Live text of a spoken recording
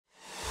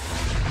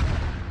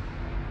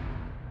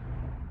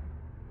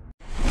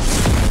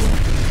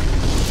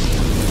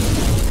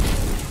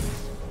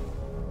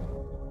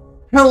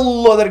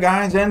Hello there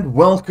guys, and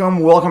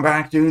welcome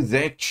back to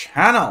the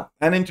channel.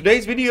 And in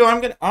today's video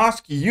I'm going to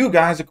ask you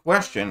guys a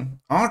question.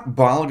 Are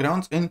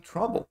Battlegrounds in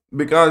trouble?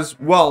 Because,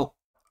 well,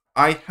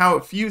 I have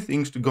a few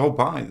things to go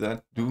by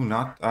that do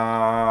not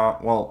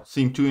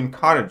seem too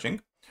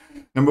encouraging.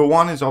 Number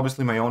one is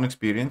obviously my own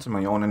experience and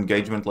my own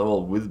engagement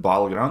level with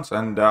Battlegrounds,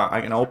 and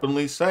I can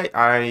openly say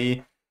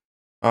I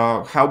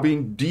have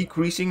been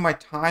decreasing my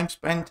time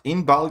spent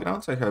in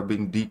Battlegrounds. I have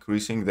been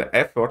decreasing the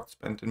effort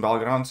spent in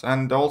Battlegrounds,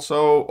 and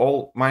also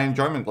all my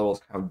enjoyment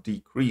levels have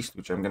decreased,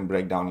 which I'm going to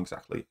break down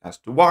exactly as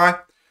to why.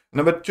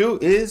 Number two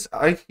is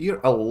I hear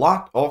a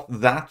lot of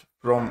that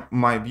from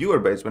my viewer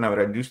base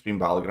whenever I do stream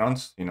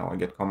Battlegrounds. You know, I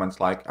get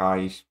comments like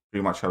I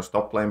pretty much have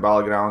stopped playing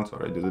Battlegrounds,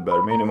 or I do the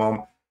bare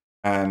minimum,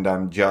 and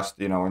I'm just,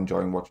 you know,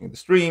 enjoying watching the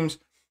streams,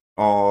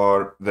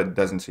 or that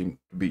doesn't seem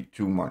to be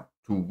too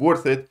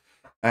worth it.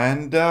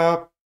 And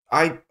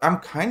I'm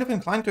kind of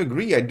inclined to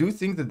agree. I do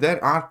think that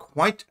there are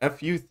quite a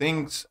few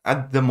things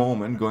at the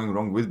moment going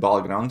wrong with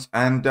Battlegrounds,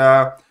 and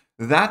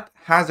that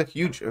has a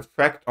huge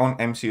effect on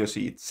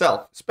MCOC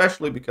itself,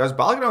 especially because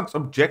Battlegrounds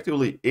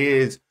objectively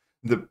is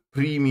the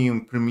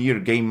premier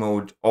game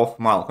mode of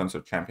Mile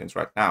Concert Champions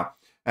right now.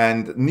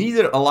 And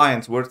neither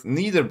Alliance Worth,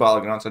 neither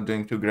Battlegrounds are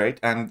doing too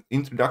great, and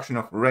introduction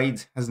of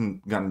raids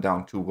hasn't gone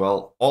down too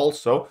well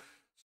also.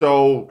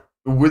 So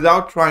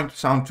without trying to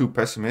sound too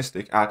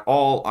pessimistic at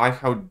all, I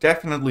have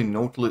definitely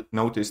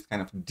noticed kind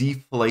of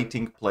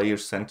deflating player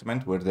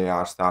sentiment, where they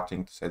are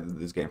starting to say that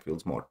this game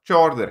feels more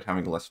chore, they're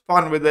having less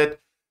fun with it.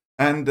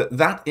 And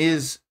that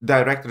is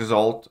direct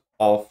result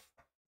of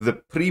the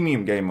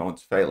premium game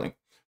modes failing.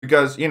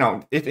 Because, you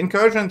know, if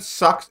Incursions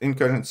sucks,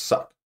 Incursions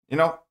suck. You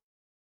know,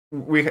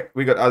 we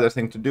got other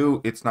things to do,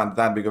 it's not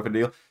that big of a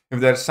deal. If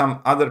there's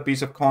some other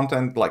piece of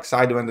content, like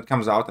side event that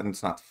comes out and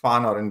it's not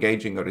fun or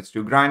engaging or it's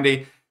too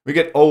grindy, we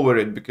get over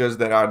it because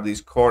there are these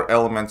core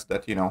elements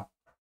that, you know,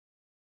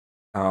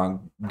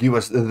 give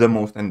us the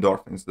most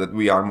endorphins that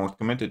we are most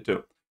committed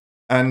to.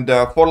 And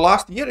for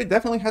last year, it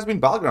definitely has been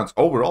Battlegrounds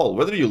overall.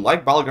 Whether you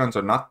like Battlegrounds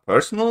or not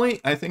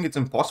personally, I think it's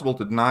impossible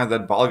to deny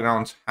that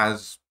Battlegrounds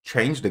has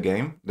changed the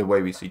game, the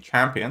way we see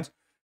champions,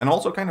 and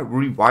also kind of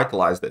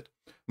revitalized it.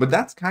 But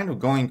that's kind of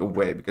going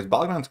away because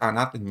Battlegrounds are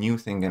not a new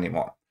thing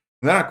anymore.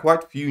 There are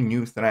quite a few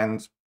new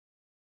trends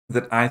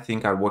that I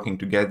think are working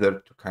together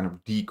to kind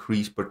of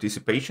decrease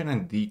participation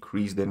and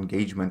decrease the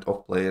engagement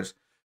of players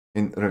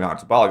in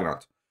regards to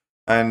Battlegrounds.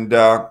 And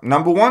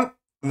number one,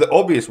 the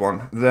obvious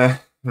one, the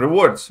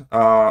rewards.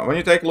 When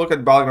you take a look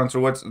at Battlegrounds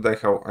rewards, they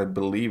have, I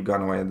believe,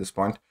 gone away at this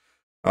point.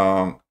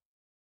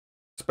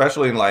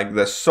 Especially in like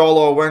the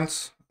solo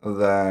events,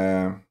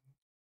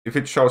 if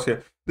it shows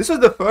here, this is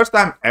the first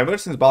time ever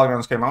since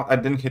Battlegrounds came out I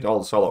didn't hit all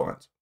the solo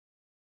events.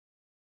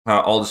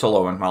 All the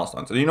solo event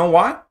milestones. And you know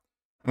why?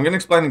 I'm going to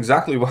explain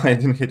exactly why I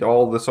didn't hit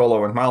all the solo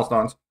event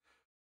milestones.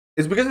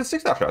 It's because it's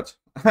 6-star shots.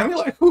 I mean,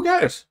 like, who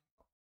cares?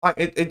 Like,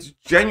 it's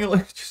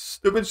genuinely just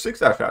stupid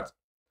 6-star shots.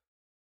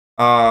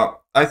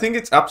 I think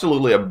it's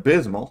absolutely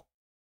abysmal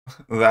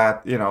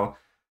that, you know,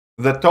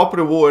 the top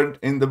reward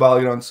in the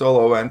Battlegrounds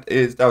solo event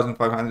is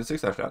 1,500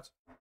 6-star shots.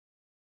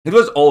 It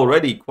was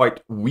already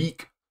quite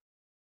weak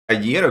a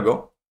year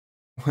ago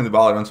when the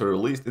Battlegrounds were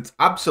released. It's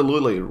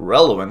absolutely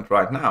irrelevant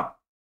right now.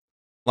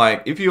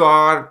 Like, if you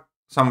are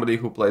somebody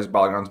who plays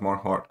Battlegrounds more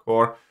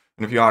hardcore,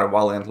 and if you are a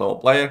Valiant level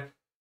player,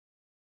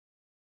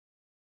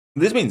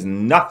 this means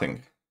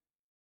nothing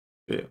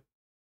to you.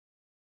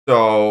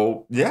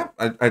 So yeah,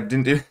 I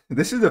didn't.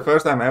 This is the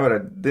first time ever I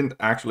didn't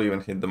actually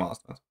even hit the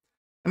milestones.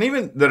 And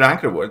even the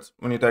rank rewards,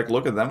 when you take a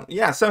look at them,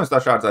 yeah, 7-star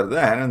shots are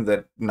there, and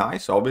they're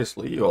nice,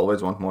 obviously. You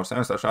always want more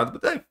 7-star shots,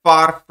 but they're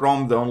far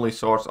from the only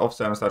source of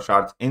 7-star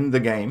shots in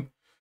the game.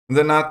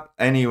 They're not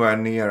anywhere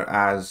near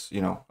as, you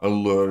know,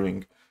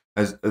 alluring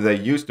as they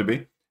used to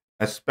be.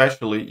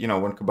 Especially, you know,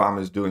 when Kabam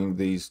is doing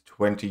these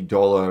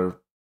 $20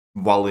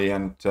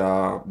 Valiant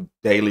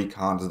daily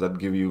cards that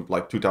give you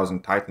like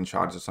 2,000 Titan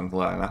shards or something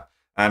like that,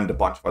 and a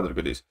bunch of other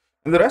goodies.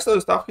 And the rest of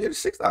the stuff here is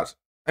 6 stars.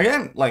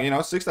 Again, like, you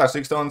know, 6-star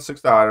 6 stones,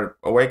 6-star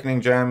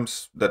awakening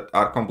gems that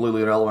are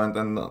completely irrelevant,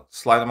 and a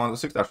slight amount of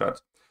 6-star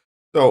shards.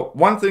 So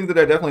one thing that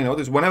I definitely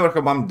notice, whenever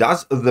Kabam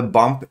does the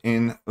bump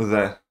in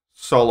the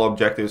solo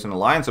objectives and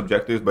alliance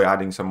objectives by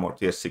adding some more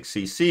tier 6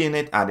 CC in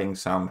it, adding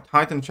some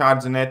Titan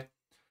shards in it,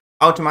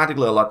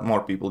 automatically a lot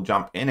more people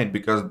jump in it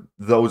because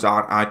those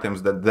are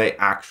items that they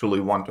actually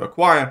want to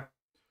acquire,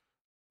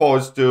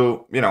 opposed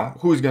to, you know,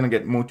 who's going to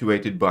get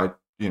motivated by,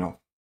 you know,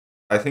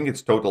 I think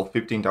it's total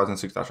 15,000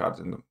 6-star shards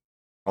in the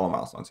all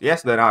milestones.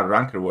 Yes, there are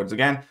rank rewards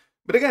again,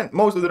 but again,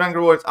 most of the rank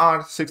rewards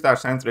are 6-star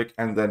centric,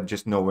 and they're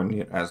just nowhere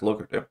near as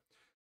lucrative.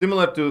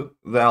 Similar to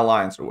the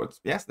alliance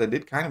rewards. Yes, they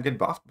did kind of get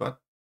buffed, but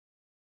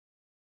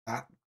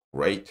not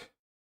great.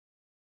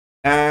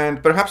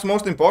 And perhaps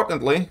most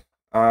importantly,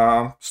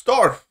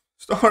 store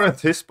at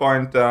this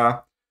point,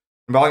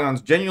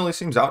 Battlegrounds genuinely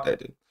seems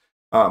outdated.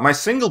 My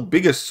single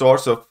biggest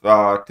source of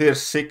tier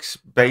 6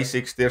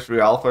 basics, tier 3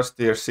 alphas,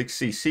 tier 6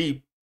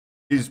 CC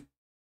is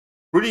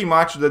pretty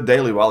much the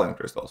daily Valiant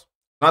crystals,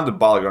 not the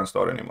Battleground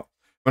store anymore.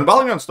 When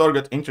Battlegrounds Store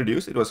got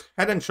introduced, it was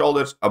head and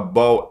shoulders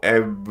above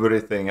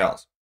everything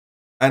else.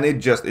 And it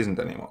just isn't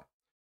anymore.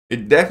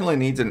 It definitely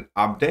needs an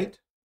update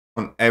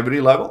on every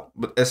level,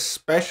 but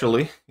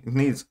especially it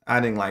needs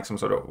adding like some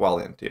sort of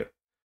Valiant tier.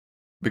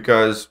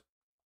 Because,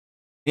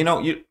 you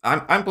know,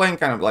 I'm playing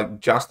kind of like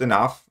just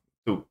enough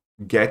to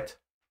get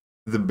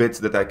the bits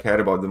that I care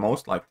about the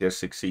most, like tier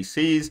 6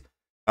 CCs.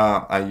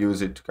 I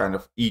use it to kind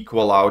of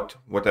equal out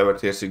whatever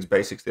tier 6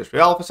 basics, tier 3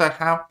 alphas I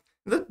have.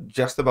 That's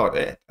just about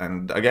it.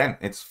 And again,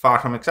 it's far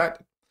from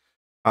exciting.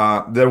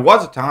 There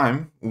was a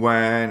time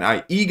when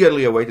I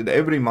eagerly awaited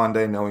every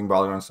Monday knowing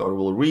Battlegrounds Store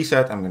will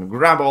reset. I'm going to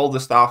grab all the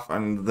stuff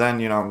and then,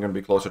 you know, I'm going to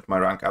be closer to my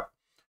rank up.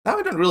 Now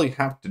I don't really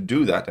have to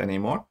do that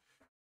anymore.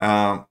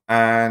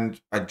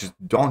 And I just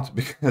don't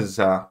because,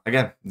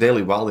 again,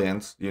 daily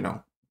Valiants, you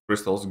know,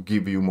 crystals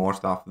give you more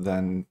stuff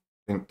than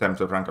in terms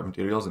of rank up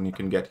materials than you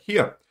can get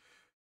here.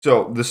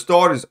 So the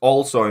store is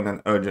also in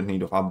an urgent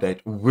need of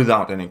update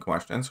without any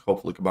questions.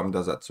 Hopefully Kabam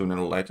does that sooner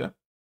or later.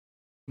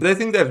 But I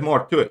think there's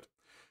more to it.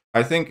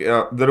 I think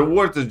the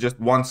rewards is just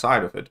one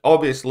side of it.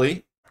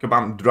 Obviously,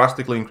 Kabam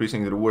drastically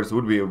increasing the rewards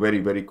would be a very,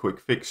 very quick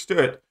fix to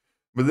it.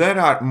 But there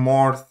are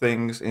more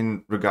things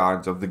in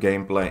regards of the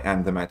gameplay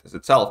and the metas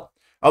itself.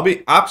 I'll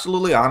be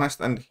absolutely honest,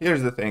 and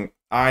here's the thing.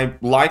 I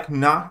like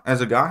Na as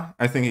a guy.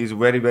 I think he's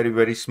very, very,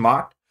 very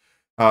smart.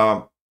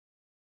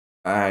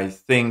 I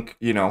think,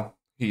 you know,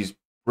 he's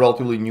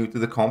relatively new to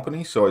the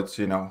company, so it's,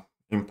 you know,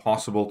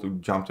 impossible to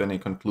jump to any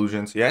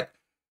conclusions yet.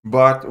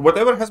 But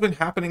whatever has been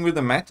happening with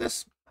the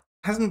metas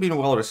hasn't been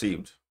well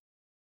received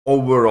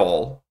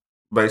overall,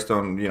 based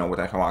on, you know, what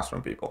I have asked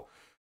from people.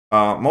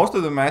 Most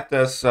of the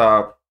metas,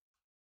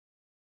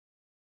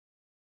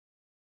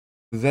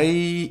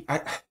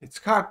 it's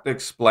hard to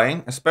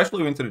explain,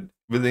 especially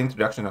with the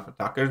introduction of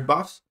attackers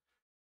buffs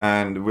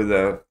and with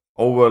the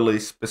overly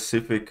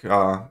specific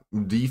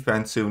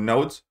defensive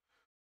nodes.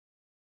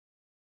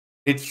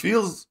 It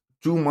feels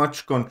too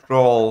much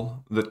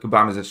control that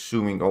Kabam is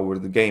assuming over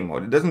the game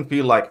mode. It doesn't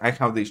feel like I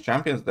have these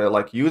champions they're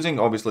like using.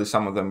 Obviously,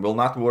 some of them will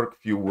not work,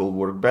 few will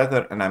work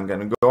better, and I'm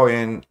going to go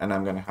in and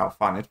I'm going to have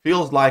fun. It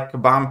feels like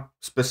Kabam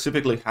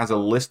specifically has a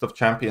list of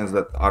champions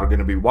that are going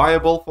to be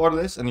viable for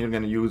this, and you're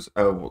going to use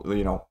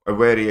a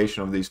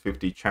variation of these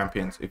 50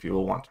 champions if you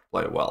will want to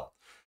play well.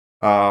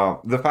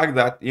 The fact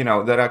that, you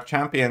know, there are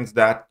champions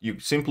that you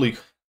simply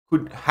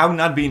could have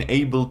not been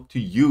able to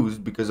use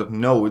because of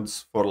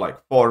nodes for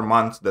like 4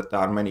 months that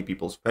are many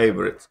people's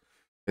favorites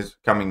is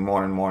coming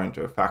more and more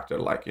into a factor.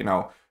 Like, you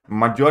know,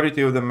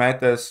 majority of the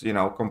metas, you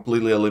know,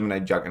 completely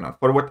eliminate Juggernaut.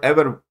 For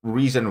whatever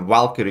reason,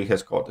 Valkyrie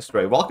has caught a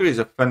stray. Valkyrie is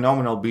a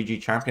phenomenal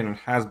BG champion and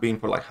has been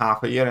for like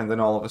half a year, and then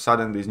all of a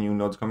sudden these new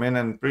nodes come in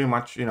and pretty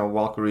much, you know,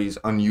 Valkyrie is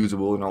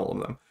unusable in all of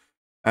them.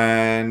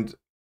 And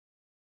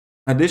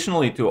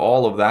additionally to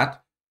all of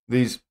that,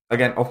 these,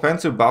 again,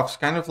 offensive buffs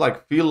kind of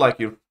like feel like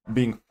you're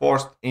being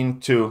forced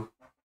into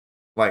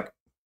like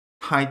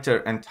tighter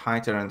and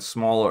tighter and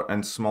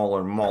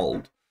smaller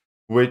mold,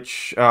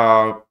 which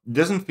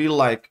doesn't feel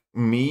like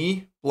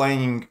me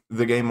playing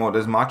the game mode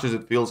as much as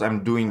it feels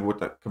I'm doing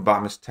what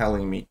Kabam is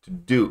telling me to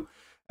do.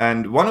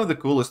 And one of the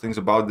coolest things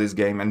about this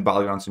game and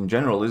Battlegrounds in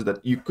general is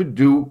that you could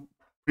do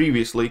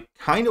previously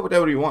kind of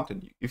whatever you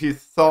wanted. If you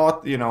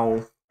thought, you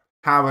know,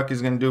 Havoc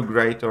is going to do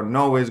great, or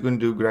Nova is going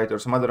to do great, or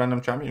some other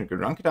random champion, you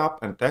could rank it up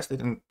and test it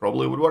and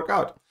probably would work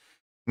out.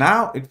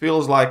 Now it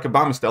feels like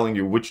Kabam is telling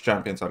you which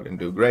champions are going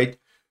to do great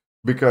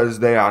because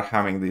they are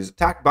having these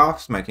attack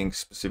buffs, making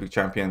specific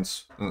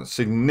champions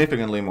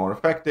significantly more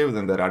effective.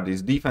 Then there are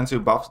these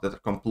defensive buffs that are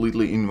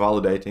completely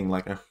invalidating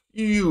like a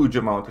huge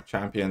amount of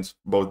champions,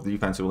 both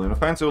defensively and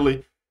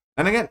offensively.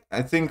 And again,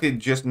 I think it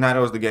just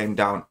narrows the game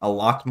down a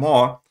lot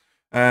more.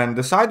 And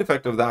the side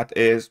effect of that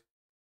is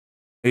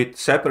it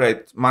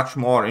separates much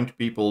more into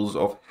peoples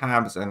of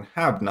haves and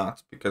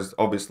have-nots, because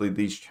obviously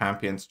these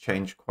champions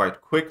change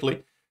quite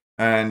quickly.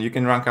 And you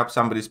can rank up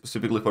somebody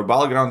specifically for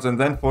Battlegrounds, and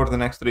then for the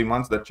next 3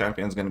 months, that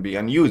champion is going to be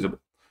unusable.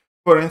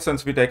 For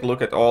instance, if we take a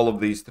look at all of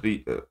these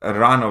three,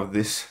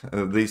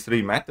 these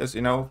three metas,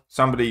 you know,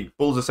 somebody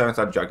pulls a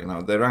 7-star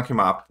Juggernaut, they rank him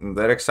up, and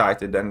they're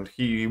excited, and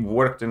he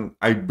worked in,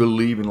 I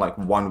believe, in like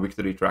one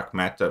victory track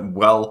meta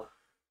well,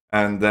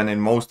 and then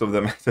in most of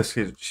the metas,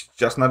 he's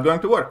just not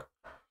going to work.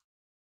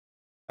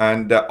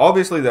 And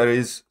obviously there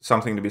is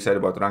something to be said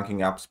about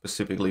ranking up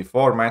specifically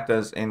for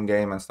metas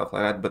in-game and stuff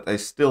like that, but I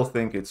still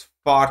think it's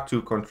far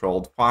too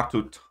controlled, far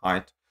too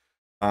tight,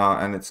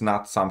 and it's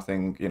not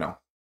something, you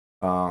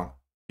know,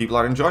 people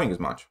are enjoying as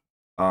much.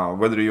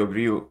 Whether you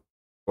agree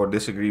or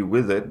disagree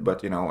with it,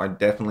 but, you know, I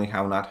definitely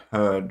have not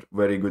heard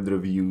very good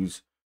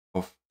reviews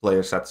of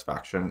player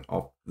satisfaction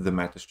of the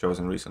metas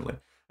chosen recently.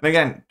 And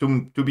again,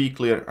 to be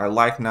clear, I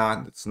like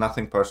Na. It's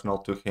nothing personal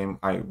to him.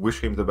 I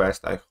wish him the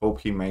best. I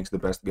hope he makes the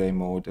best game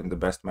mode and the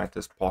best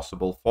metas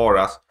possible for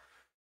us.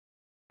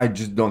 I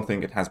just don't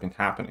think it has been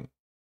happening.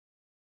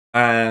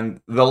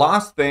 And the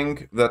last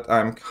thing that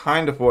I'm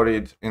kind of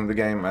worried in the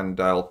game, and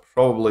I'll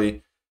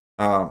probably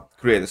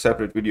create a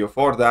separate video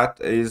for that,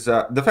 is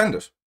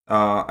defenders.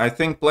 I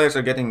think players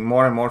are getting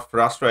more and more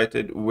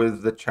frustrated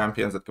with the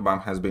champions that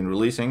Kabam has been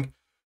releasing.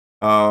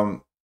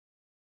 And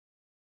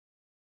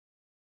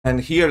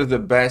here the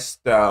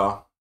best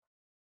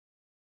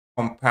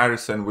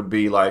comparison would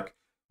be like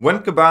when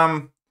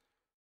Kabam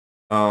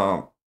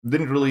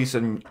didn't release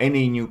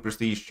any new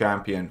prestige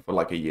champion for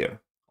like a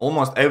year.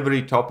 Almost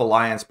every top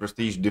alliance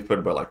prestige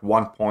differed by like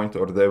 1 point,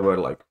 or they were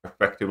like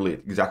effectively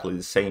exactly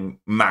the same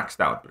maxed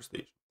out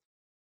prestige.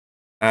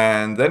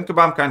 And then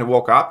Kabam kind of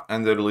woke up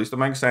and they released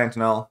Omega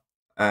Sentinel,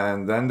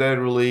 and then they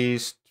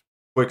released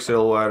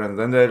Quicksilver, and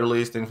then they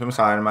released Infamous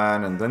Iron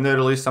Man, and then they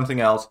released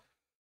something else.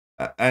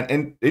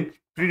 And it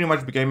pretty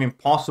much became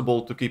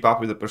impossible to keep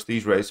up with the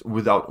prestige race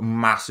without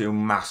massive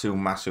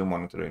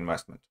monetary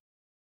investment.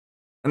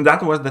 And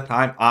that was the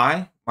time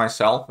I,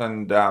 myself,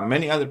 and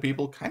many other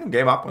people kind of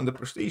gave up on the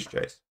prestige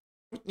chase.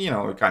 You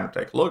know, we kind of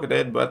take a look at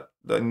it, but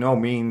by no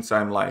means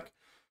I'm like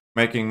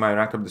making my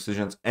rank up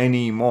decisions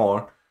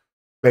anymore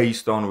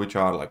based on which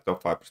are like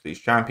top 5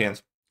 prestige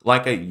champions,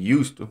 like I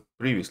used to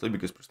previously,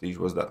 because prestige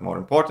was that more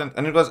important,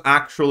 and it was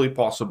actually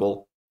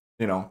possible,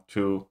 you know,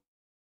 to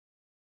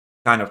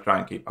kind of try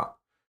and keep up.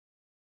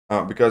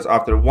 Because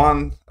after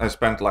one, I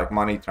spent like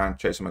money trying to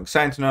chase Omega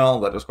Sentinel,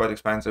 that was quite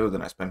expensive.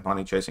 Then I spent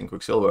money chasing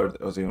Quicksilver, that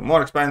was even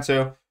more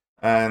expensive.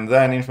 And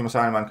then Infamous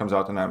Iron Man comes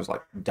out, and I was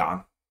like,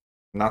 done.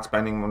 Not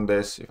spending on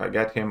this. If I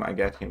get him, I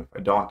get him. If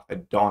I don't, I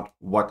don't.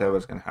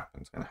 Whatever's going to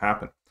happen is going to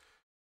happen.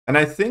 And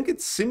I think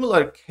it's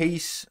similar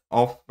case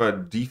of a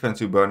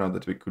defensive burnout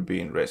that we could be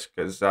in risk,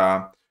 because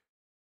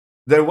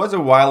there was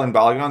a while in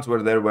Battlegrounds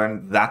where there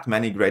weren't that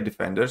many great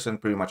defenders, and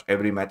pretty much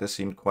every meta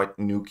seemed quite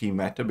nukey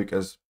meta,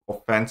 because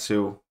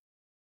offensive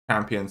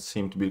champions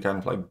seemed to be kind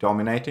of like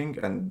dominating,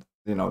 and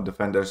you know,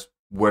 defenders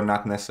were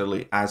not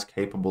necessarily as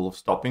capable of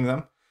stopping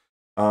them.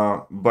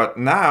 But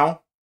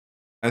now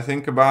I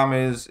think Kabam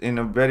is in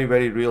a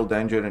very real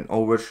danger in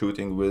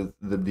overshooting with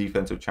the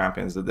defensive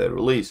champions that they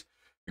release,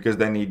 because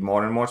they need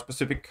more and more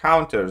specific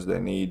counters. They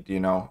need, you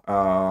know,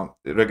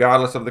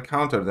 regardless of the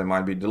counter, they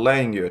might be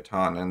delaying you a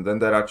ton. And then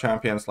there are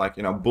champions like,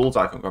 you know, Bull's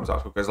Icon comes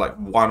out, who has like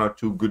 1 or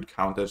 2 good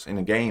counters in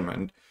a game,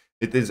 and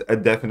it is a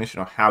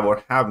definition of have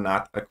or have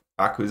not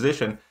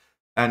acquisition.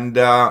 And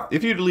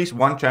if you release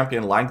one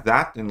champion like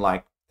that in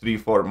like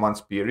 3-4 months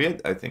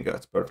period, I think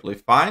that's perfectly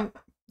fine.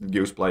 It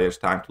gives players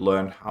time to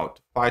learn how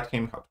to fight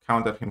him, how to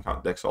counter him, how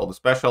to dex all the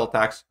special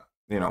attacks,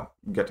 you know,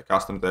 get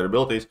accustomed to their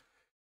abilities.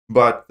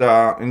 But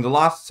in the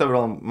last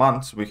several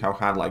months, we have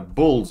had like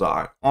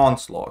Bullseye,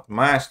 Onslaught,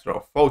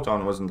 Maestro,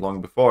 Photon wasn't long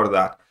before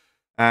that.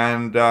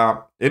 And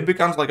it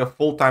becomes like a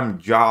full-time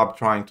job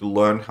trying to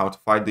learn how to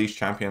fight these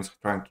champions,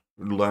 trying to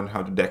learn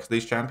how to dex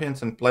these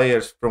champions. And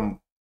players,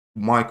 from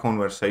my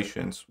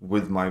conversations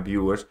with my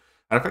viewers,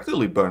 are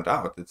effectively burnt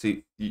out. It's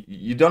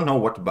you don't know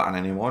what to ban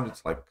anymore.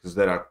 It's like, because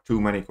there are too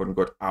many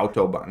quote-unquote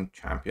auto-ban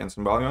champions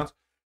in Battlegrounds.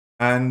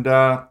 And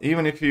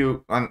even if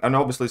you, and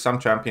obviously some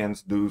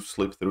champions do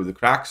slip through the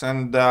cracks,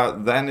 and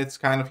then it's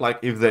kind of like,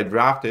 if they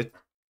draft it,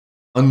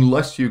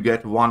 unless you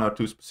get 1 or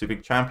 2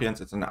 specific champions,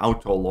 it's an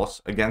auto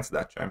loss against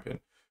that champion.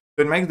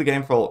 So it makes the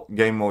game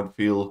mode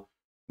feel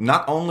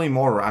not only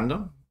more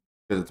random,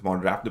 because it's more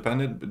draft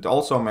dependent, but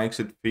also makes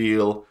it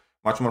feel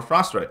much more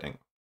frustrating,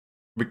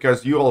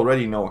 because you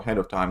already know ahead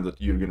of time that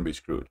you're going to be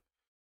screwed.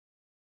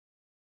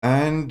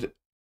 And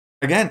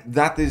again,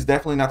 that is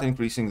definitely not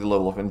increasing the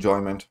level of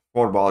enjoyment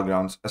for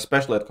Battlegrounds,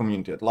 especially at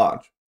community at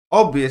large.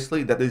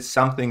 Obviously, that is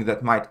something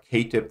that might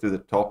cater to the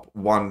top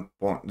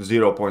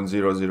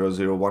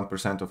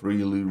 0.0001% of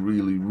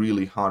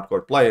really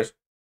hardcore players.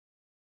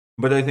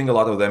 But I think a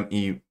lot of them,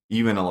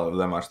 even a lot of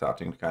them, are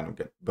starting to kind of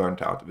get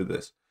burnt out with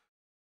this.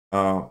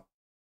 So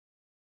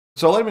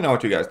let me know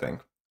what you guys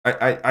think.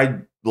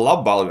 I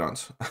love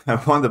Battlegrounds. I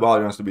want the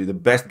Battlegrounds to be the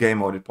best game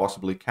mode it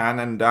possibly can,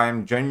 and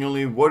I'm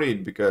genuinely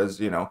worried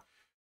because, you know,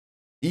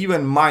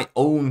 even my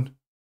own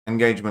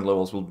engagement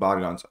levels with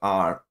Battlegrounds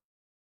are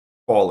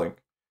falling.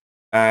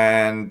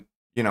 And,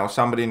 you know,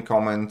 somebody in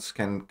comments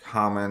can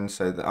come and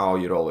say that, oh,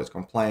 you're always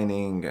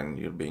complaining and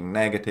you're being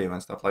negative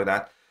and stuff like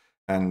that.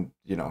 And,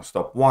 you know,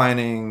 stop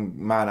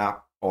whining, man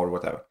up, or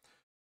whatever.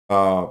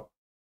 But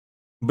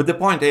the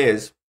point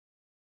is,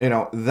 you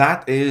know,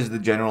 that is the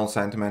general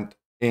sentiment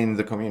in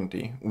the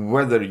community.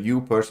 Whether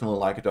you personally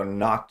like it or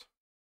not,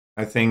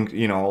 I think,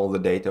 you know, all the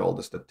data, all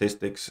the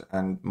statistics,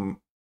 and,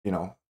 you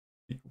know,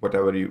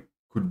 whatever you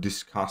could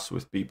discuss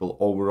with people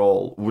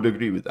overall would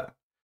agree with that.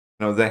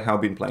 You know, they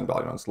have been playing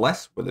Battlegrounds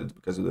less, whether it's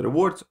because of the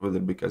rewards, whether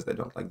because they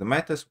don't like the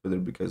metas, whether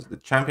because the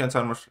champions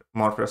are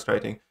more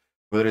frustrating,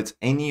 whether it's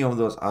any of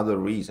those other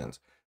reasons.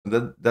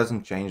 That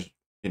doesn't change,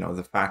 you know,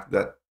 the fact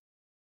that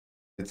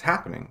it's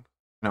happening.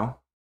 You know,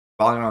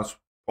 Battlegrounds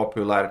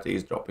popularity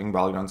is dropping,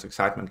 Battlegrounds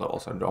excitement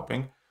levels are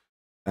dropping,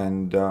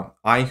 and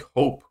I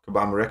hope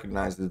Kabam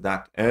recognizes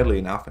that early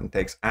enough and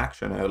takes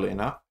action early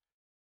enough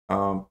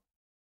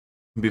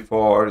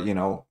before, you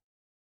know,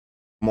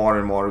 more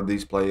and more of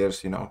these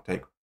players, you know,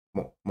 take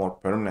more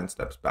permanent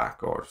steps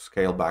back or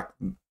scale back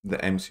the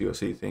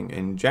MCOC thing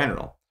in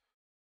general.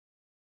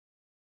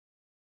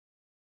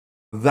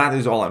 That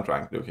is all I'm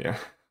trying to do here.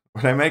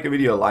 When I make a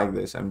video like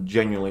this, I'm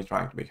genuinely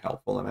trying to be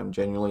helpful, and I'm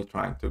genuinely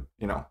trying to,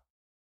 you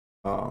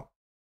know,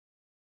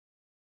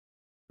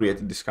 create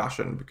a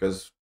discussion,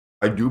 because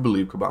I do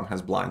believe Kabam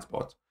has blind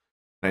spots.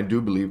 And I do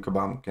believe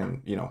Kabam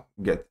can,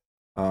 get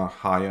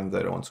high on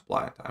their own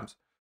supply at times.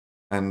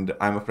 And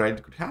I'm afraid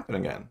it could happen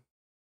again.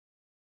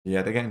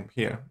 Yet again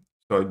here.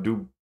 So I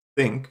do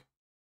think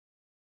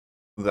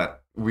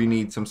that we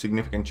need some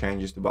significant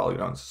changes to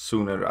Battlegrounds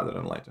sooner rather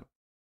than later.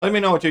 Let me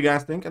know what you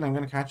guys think, and I'm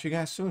going to catch you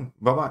guys soon.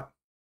 Bye-bye.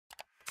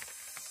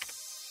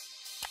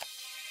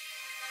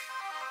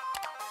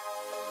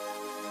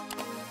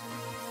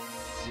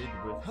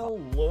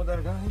 Hello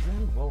there guys,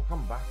 and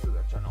welcome back to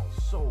the channel.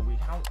 So we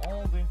have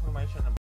all the information about